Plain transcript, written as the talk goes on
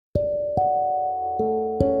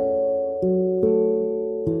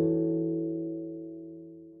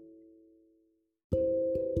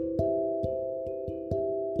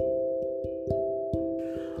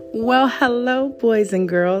Well, hello, boys and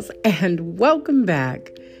girls, and welcome back.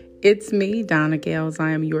 It's me, Donna Gales.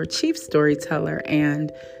 I am your chief storyteller and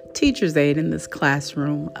teacher's aide in this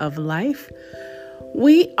classroom of life.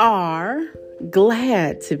 We are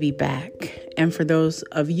glad to be back. And for those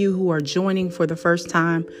of you who are joining for the first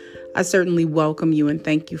time, I certainly welcome you and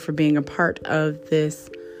thank you for being a part of this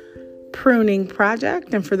pruning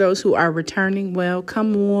project. And for those who are returning, well,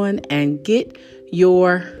 come on and get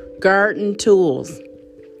your garden tools.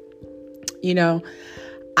 You know,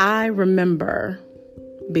 I remember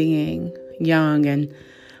being young and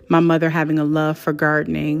my mother having a love for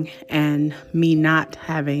gardening and me not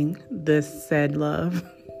having this said love.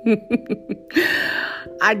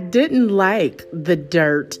 I didn't like the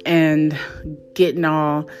dirt and getting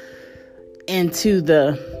all into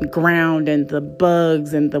the ground and the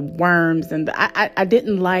bugs and the worms. And I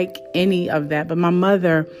didn't like any of that. But my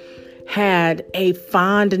mother had a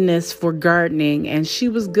fondness for gardening and she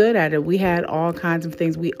was good at it. We had all kinds of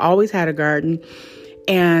things. We always had a garden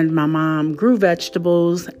and my mom grew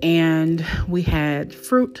vegetables and we had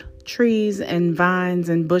fruit trees and vines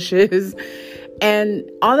and bushes and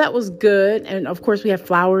all that was good. And of course we had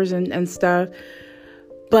flowers and stuff,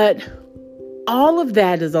 but all of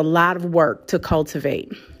that is a lot of work to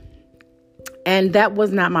cultivate. And that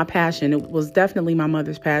was not my passion. It was definitely my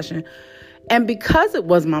mother's passion. And because it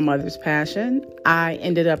was my mother's passion, I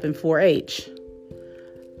ended up in 4-H.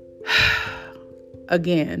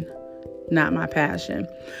 Again, not my passion.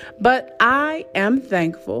 But I am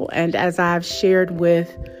thankful. And as I've shared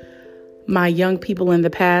with my young people in the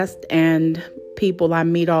past and people I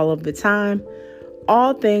meet all of the time,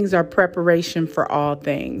 all things are preparation for all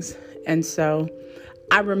things. And so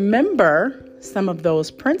I remember some of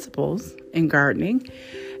those principles in gardening.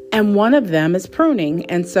 And one of them is pruning.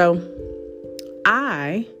 And so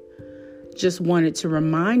I just wanted to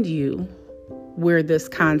remind you where this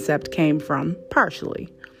concept came from, partially.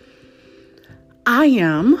 I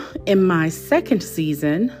am in my second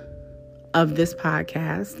season of this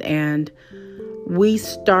podcast, and we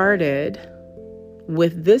started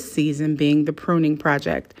with this season being the pruning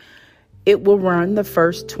project. It will run the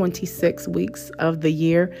first 26 weeks of the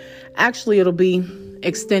year. Actually, it'll be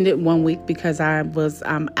extended 1 week because I was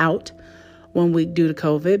out 1 week due to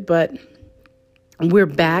COVID, but we're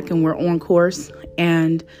back and we're on course.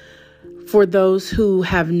 And for those who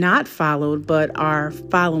have not followed but are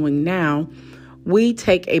following now, we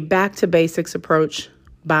take a back to basics approach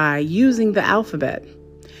by using the alphabet.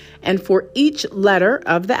 And for each letter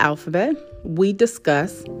of the alphabet, we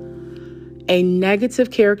discuss a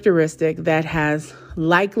negative characteristic that has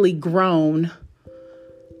likely grown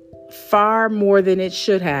far more than it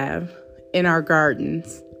should have in our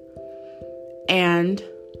gardens. And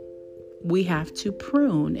we have to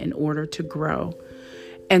prune in order to grow.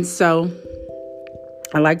 And so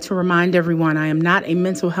I like to remind everyone I am not a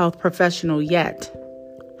mental health professional yet.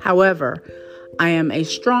 However, I am a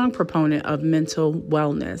strong proponent of mental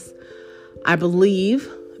wellness. I believe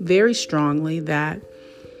very strongly that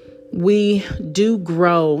we do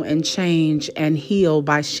grow and change and heal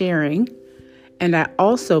by sharing. And I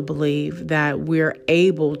also believe that we're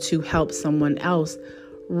able to help someone else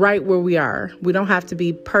right where we are. We don't have to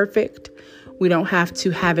be perfect. We don't have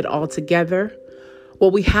to have it all together.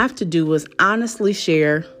 What we have to do is honestly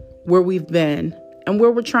share where we've been and where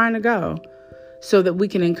we're trying to go so that we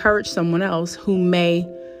can encourage someone else who may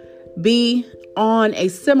be on a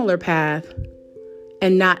similar path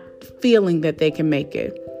and not feeling that they can make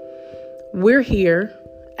it. We're here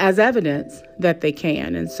as evidence that they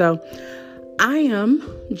can. And so I am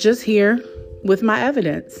just here with my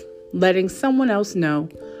evidence, letting someone else know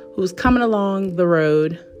who's coming along the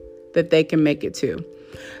road that they can make it to.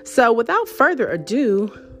 So without further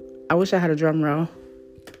ado, I wish I had a drum roll.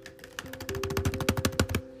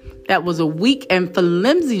 That was a weak and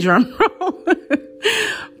flimsy drum roll.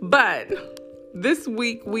 But this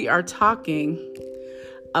week we are talking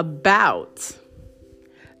about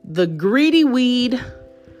the greedy weed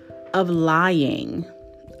of lying.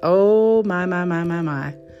 Oh,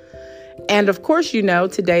 my. And of course, you know,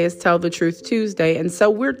 today is Tell the Truth Tuesday. And so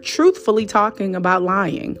we're truthfully talking about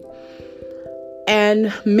lying.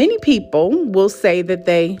 And many people will say that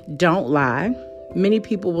they don't lie. Many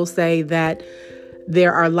people will say that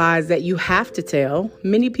there are lies that you have to tell.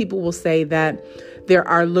 Many people will say that there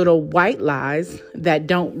are little white lies that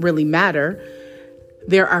don't really matter.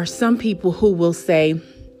 There are some people who will say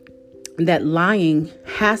that lying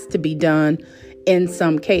has to be done in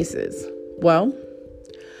some cases. Well,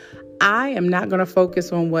 I am not going to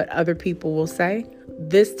focus on what other people will say.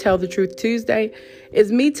 This Tell the Truth Tuesday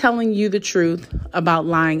is me telling you the truth about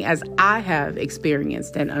lying as I have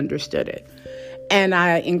experienced and understood it. And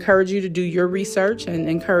I encourage you to do your research and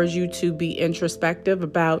encourage you to be introspective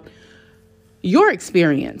about your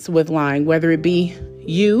experience with lying, whether it be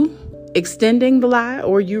you extending the lie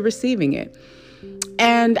or you receiving it.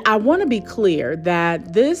 And I want to be clear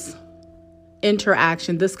that this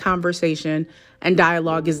interaction, this conversation and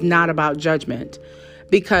dialogue is not about judgment,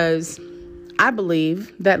 because I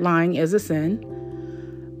believe that lying is a sin,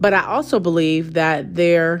 but I also believe that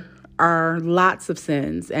there are lots of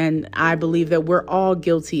sins, and I believe that we're all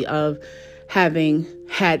guilty of having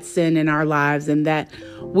had sin in our lives, and that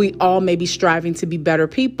we all may be striving to be better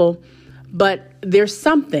people, but there's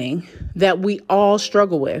something that we all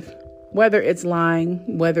struggle with, whether it's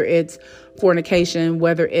lying, whether it's fornication,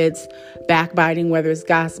 whether it's backbiting, whether it's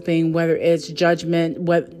gossiping, whether it's judgment,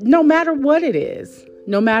 no matter what it is,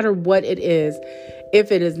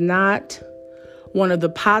 if it is not one of the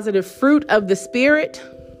positive fruit of the Spirit,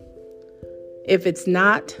 if it's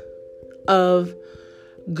not of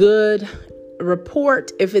good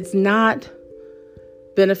report, if it's not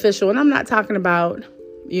beneficial, and I'm not talking about,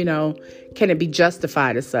 can it be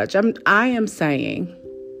justified as such? I am saying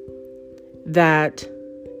that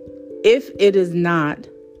if it is not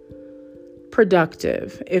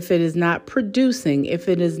productive, if it is not producing, if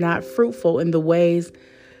it is not fruitful in the ways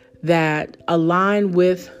that align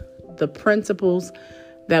with the principles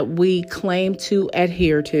that we claim to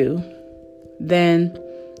adhere to, then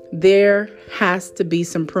there has to be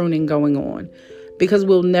some pruning going on, because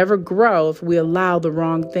we'll never grow if we allow the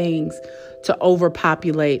wrong things to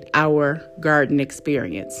overpopulate our garden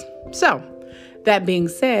experience. So, that being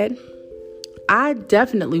said, I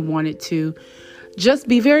definitely wanted to just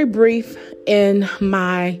be very brief in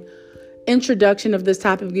my introduction of this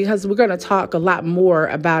topic, because we're going to talk a lot more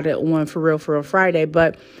about it on For Real Friday,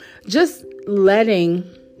 but just letting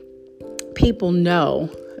people know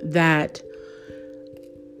that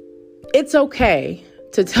it's okay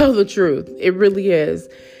to tell the truth. It really is.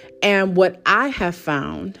 And what I have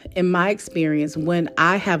found in my experience when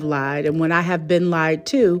I have lied and when I have been lied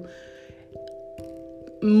to,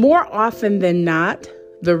 more often than not,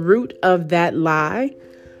 the root of that lie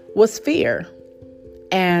was fear.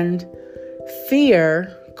 And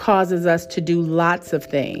fear causes us to do lots of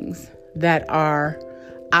things that are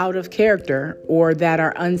out of character or that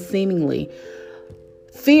are unseemly.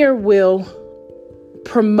 Fear will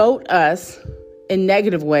promote us in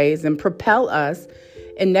negative ways and propel us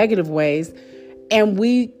in negative ways, and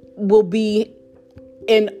we will be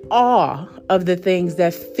in awe of the things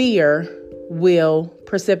that fear will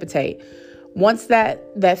precipitate. Once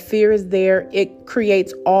that fear is there, it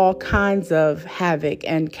creates all kinds of havoc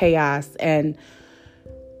and chaos, and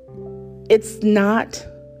it's not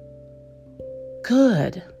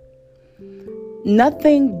good.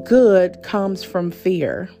 Nothing good comes from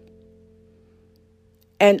fear.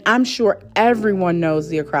 And I'm sure everyone knows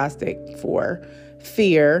the acrostic for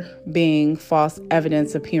fear being false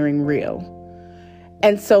evidence appearing real.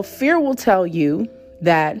 And so fear will tell you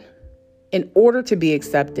that in order to be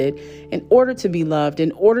accepted, in order to be loved,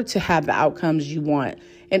 in order to have the outcomes you want,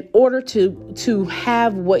 in order to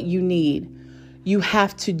have what you need, you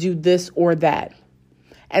have to do this or that.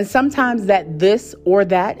 And sometimes that this or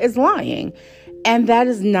that is lying. And that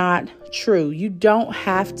is not true. You don't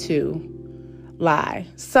have to lie.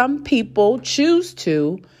 Some people choose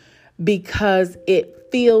to because it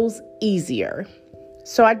feels easier.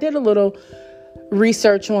 So I did a little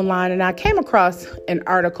research online, and I came across an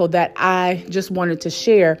article that I just wanted to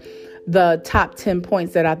share the top 10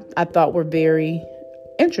 points that I thought were very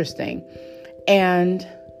interesting. And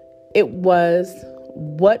it was,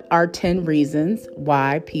 what are 10 reasons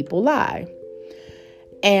why people lie?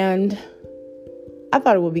 And I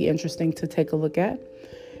thought it would be interesting to take a look at.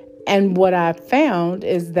 And what I found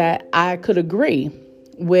is that I could agree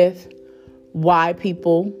with why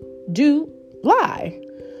people do lie.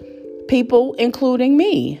 People, including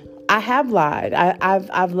me. I have lied.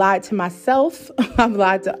 I've lied to myself. I've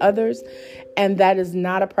lied to others. And that is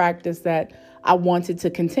not a practice that I wanted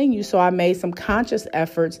to continue. So I made some conscious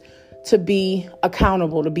efforts to be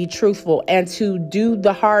accountable, to be truthful, and to do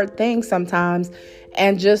the hard thing sometimes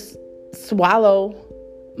and just swallow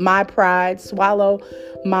my pride, swallow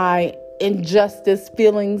my injustice,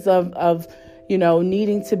 feelings of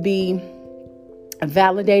needing to be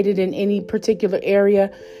validated in any particular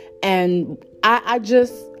area. And I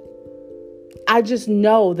just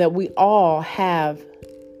know that we all have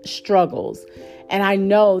struggles. And I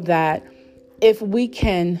know that if we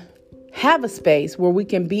can have a space where we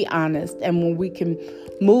can be honest and when we can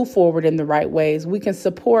move forward in the right ways, we can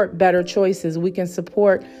support better choices. We can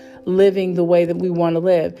support living the way that we want to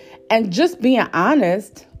live. And just being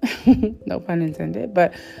honest, no pun intended,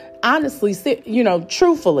 but honestly,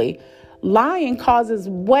 truthfully, lying causes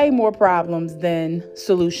way more problems than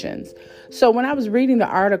solutions. So when I was reading the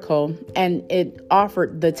article and it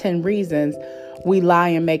offered the 10 reasons we lie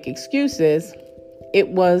and make excuses, it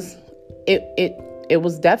was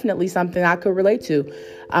definitely something I could relate to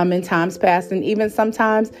in times past, and even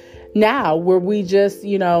sometimes now, where we just,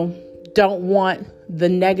 don't want the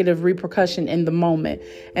negative repercussion in the moment.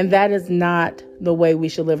 And that is not the way we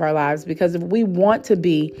should live our lives, because if we want to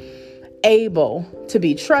be able to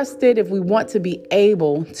be trusted, if we want to be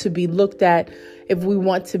able to be looked at, if we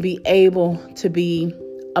want to be able to be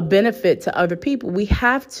a benefit to other people, we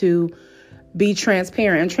have to be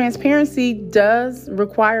transparent. And transparency does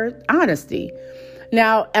require honesty.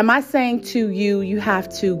 Now, am I saying to you, you have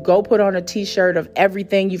to go put on a t-shirt of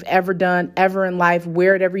everything you've ever done, ever in life,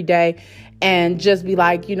 wear it every day, and just be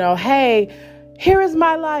like, hey, here is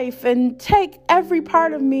my life, and take every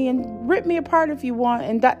part of me and rip me apart if you want.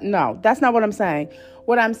 And no, that's not what I'm saying.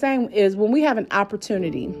 What I'm saying is, when we have an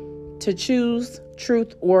opportunity to choose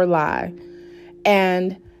truth or lie,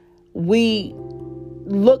 and we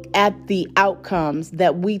look at the outcomes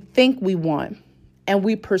that we think we want, and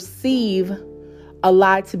we perceive a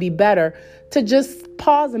lie to be better, to just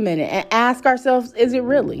pause a minute and ask ourselves, is it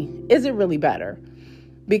really better?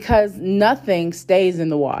 Because nothing stays in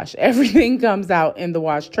the wash. Everything comes out in the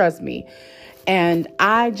wash, trust me. And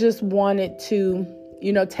I just wanted to,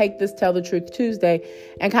 take this Tell the Truth Tuesday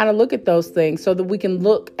and kind of look at those things so that we can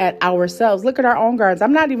look at ourselves, look at our own gardens.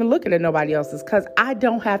 I'm not even looking at nobody else's, because I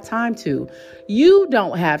don't have time to. You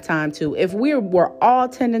don't have time to. If we were all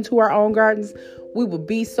tending to our own gardens, we would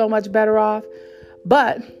be so much better off.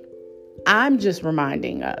 But I'm just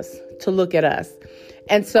reminding us to look at us.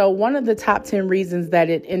 And so one of the top 10 reasons that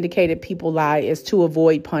it indicated people lie is to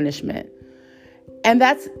avoid punishment. And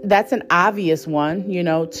that's an obvious one,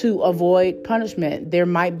 to avoid punishment. There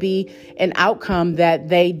might be an outcome that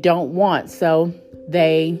they don't want, so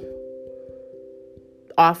they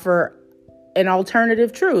offer an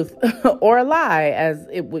alternative truth or a lie, as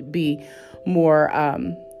it would be more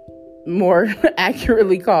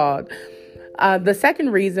accurately called. The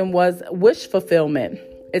second reason was wish fulfillment.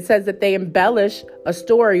 It says that they embellish a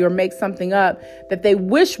story or make something up that they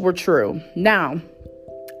wish were true. Now,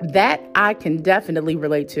 that I can definitely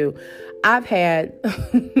relate to. I've had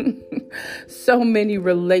so many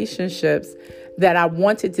relationships that I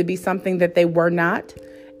wanted to be something that they were not.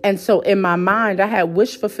 And so in my mind, I had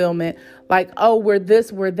wish fulfillment, like, oh, we're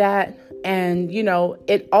this, we're that. And,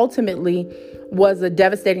 it ultimately was a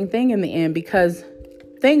devastating thing in the end, because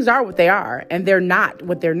things are what they are and they're not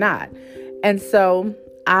what they're not. And so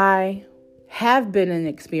I have been in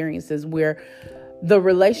experiences where the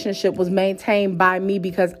relationship was maintained by me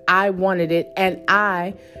because I wanted it, and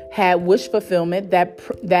I had wish fulfillment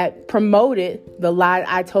that promoted the lie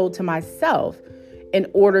I told to myself in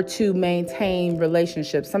order to maintain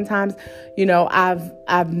relationships. Sometimes,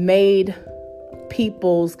 I've made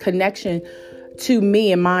people's connection to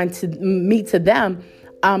me and mine to me to them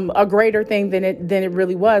a greater thing than it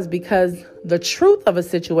really was, because the truth of a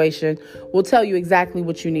situation will tell you exactly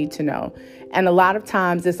what you need to know. And a lot of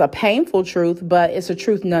times it's a painful truth, but it's a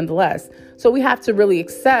truth nonetheless. So we have to really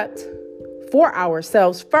accept for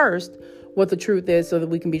ourselves first what the truth is, so that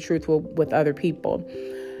we can be truthful with other people.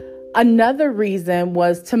 Another reason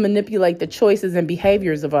was to manipulate the choices and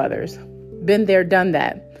behaviors of others. Been there, done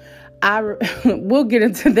that. We'll get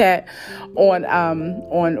into that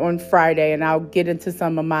on Friday, and I'll get into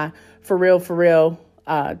some of my for real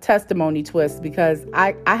testimony twists, because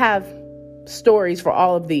I have stories for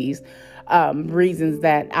all of these reasons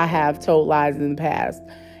that I have told lies in the past.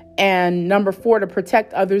 And number 4, to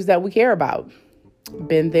protect others that we care about.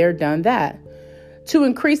 Been there, done that. To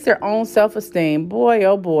increase their own self-esteem. Boy,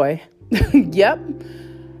 oh boy. Yep.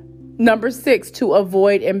 Number 6, to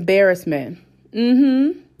avoid embarrassment.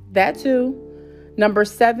 That too. Number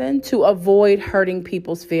 7, to avoid hurting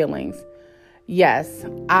people's feelings. Yes,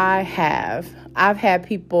 I have. I've had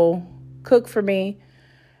people cook for me,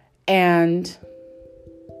 and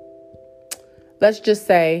let's just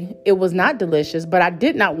say it was not delicious, but I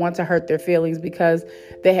did not want to hurt their feelings, because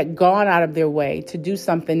they had gone out of their way to do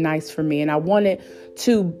something nice for me. And I wanted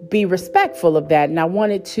to be respectful of that. And I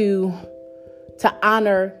wanted to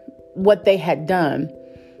honor what they had done.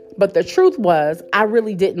 But the truth was, I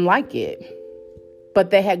really didn't like it. But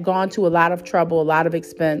they had gone to a lot of trouble, a lot of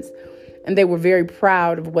expense, and they were very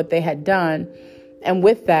proud of what they had done. And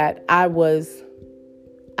with that, I was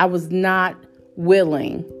not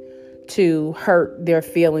willing to hurt their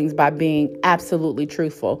feelings by being absolutely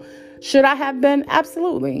truthful. Should I have been?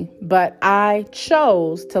 Absolutely. But I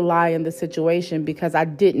chose to lie in the situation because I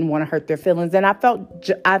didn't want to hurt their feelings. And I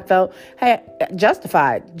felt, hey,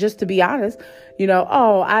 justified, just to be honest.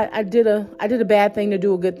 I did a bad thing to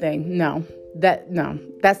do a good thing. No,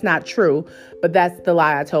 that's not true. But that's the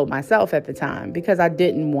lie I told myself at the time because I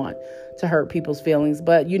didn't want to hurt people's feelings.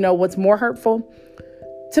 But you know what's more hurtful?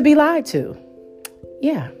 To be lied to.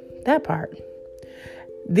 Yeah, that part.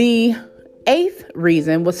 The 8th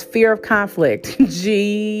reason was fear of conflict.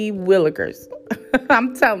 Gee willikers.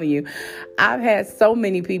 I'm telling you, I've had so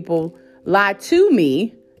many people lie to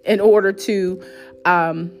me in order to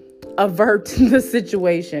avert the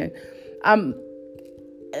situation.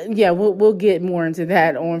 We'll get more into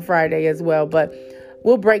that on Friday as well, but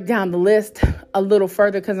we'll break down the list a little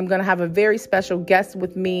further because I'm going to have a very special guest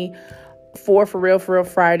with me for Real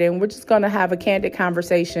Friday, and we're just going to have a candid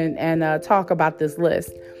conversation and talk about this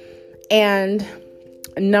list. And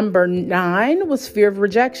number 9 was fear of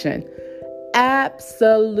rejection.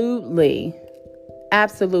 Absolutely.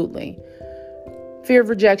 Fear of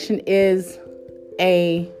rejection is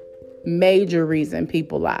a major reason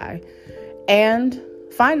people lie. And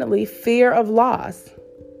finally, fear of loss.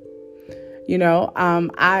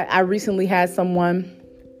 I recently had someone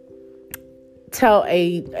tell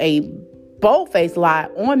a bold-faced lie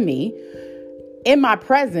on me in my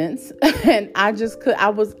presence, and I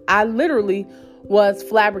literally was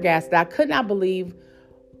flabbergasted. I could not believe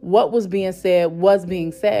what was being said was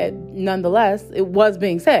being said. Nonetheless, it was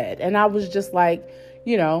being said. And I was just like,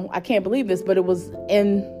 I can't believe this, but it was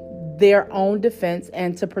in their own defense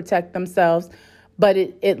and to protect themselves. But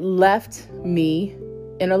it left me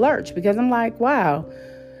in a lurch because I'm like, wow.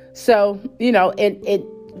 So, it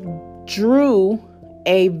drew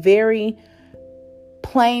a very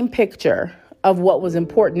plain picture of what was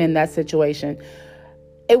important in that situation.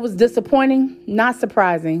 It was disappointing, not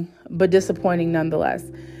surprising, but disappointing nonetheless.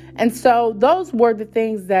 And so those were the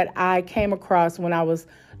things that I came across when I was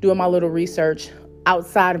doing my little research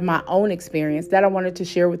outside of my own experience that I wanted to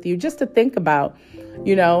share with you, just to think about,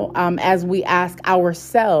 as we ask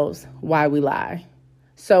ourselves why we lie.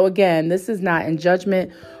 So again, this is not in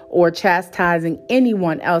judgment or chastising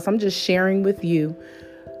anyone else. I'm just sharing with you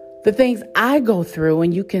the things I go through,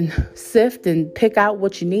 and you can sift and pick out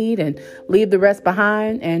what you need and leave the rest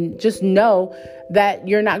behind, and just know that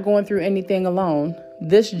you're not going through anything alone.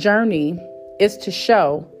 This journey is to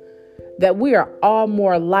show that we are all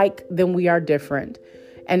more alike than we are different.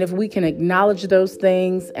 And if we can acknowledge those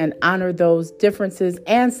things and honor those differences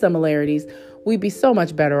and similarities, we'd be so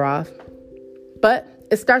much better off. But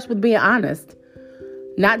it starts with being honest,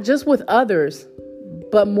 not just with others,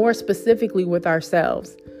 but more specifically with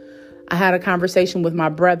ourselves. I had a conversation with my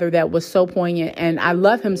brother that was so poignant, and I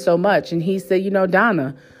love him so much. And he said,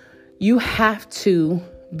 Donna, you have to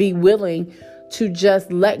be willing to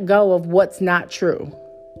just let go of what's not true.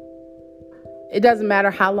 It doesn't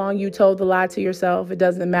matter how long you told the lie to yourself. It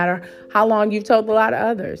doesn't matter how long you've told the lie to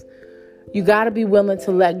others. You got to be willing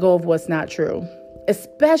to let go of what's not true,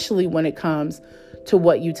 especially when it comes to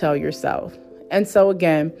what you tell yourself. And so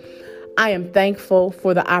again, I am thankful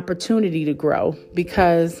for the opportunity to grow,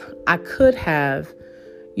 because I could have,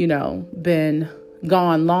 been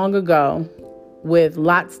gone long ago with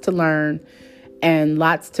lots to learn and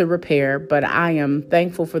lots to repair. But I am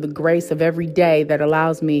thankful for the grace of every day that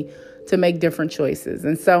allows me to make different choices.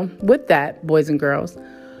 And so with that, boys and girls,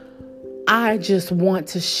 I just want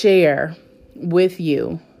to share with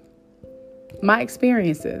you my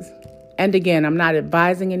experiences. And again, I'm not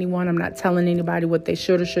advising anyone. I'm not telling anybody what they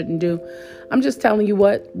should or shouldn't do. I'm just telling you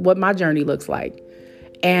what my journey looks like.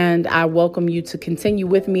 And I welcome you to continue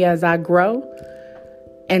with me as I grow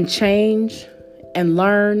and change and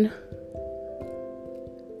learn.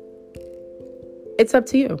 It's up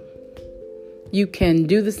to you. You can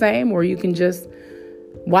do the same, or you can just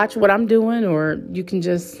watch what I'm doing, or you can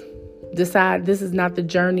just decide this is not the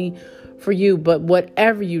journey for you. But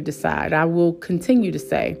whatever you decide, I will continue to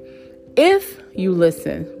say, if you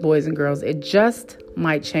listen, boys and girls, it just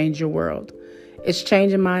might change your world. It's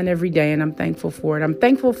changing mine every day, and I'm thankful for it. I'm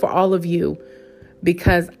thankful for all of you,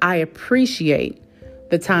 because I appreciate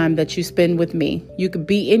the time that you spend with me. You could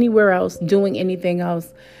be anywhere else, doing anything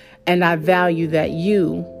else, and I value that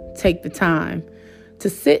you take the time to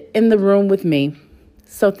sit in the room with me.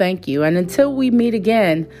 So thank you. And until we meet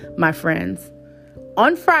again, my friends,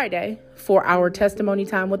 on Friday for our testimony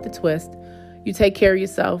time with the twist, you take care of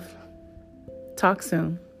yourself. Talk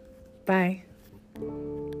soon. Bye.